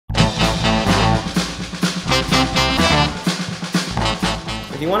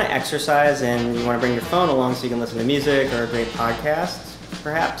If you want to exercise and you want to bring your phone along so you can listen to music or a great podcast,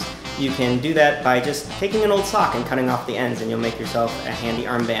 perhaps, you can do that by just taking an old sock and cutting off the ends, and you'll make yourself a handy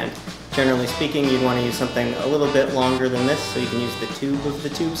armband. Generally speaking, you'd want to use something a little bit longer than this, so you can use the tube of the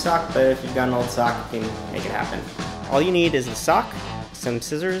tube sock, but if you've got an old sock, you can make it happen. All you need is the sock, some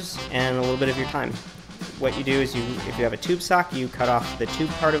scissors, and a little bit of your time. What you do is if you have a tube sock, you cut off the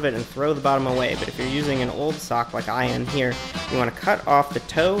tube part of it and throw the bottom away. But if you're using an old sock like I am here, you want to cut off the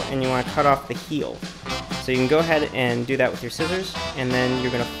toe and you want to cut off the heel. So you can go ahead and do that with your scissors, and then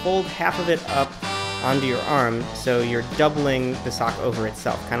you're going to fold half of it up onto your arm, so you're doubling the sock over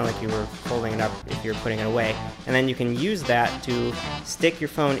itself, kind of like you were folding it up if you're putting it away. And then you can use that to stick your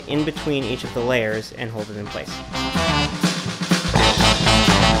phone in between each of the layers and hold it in place.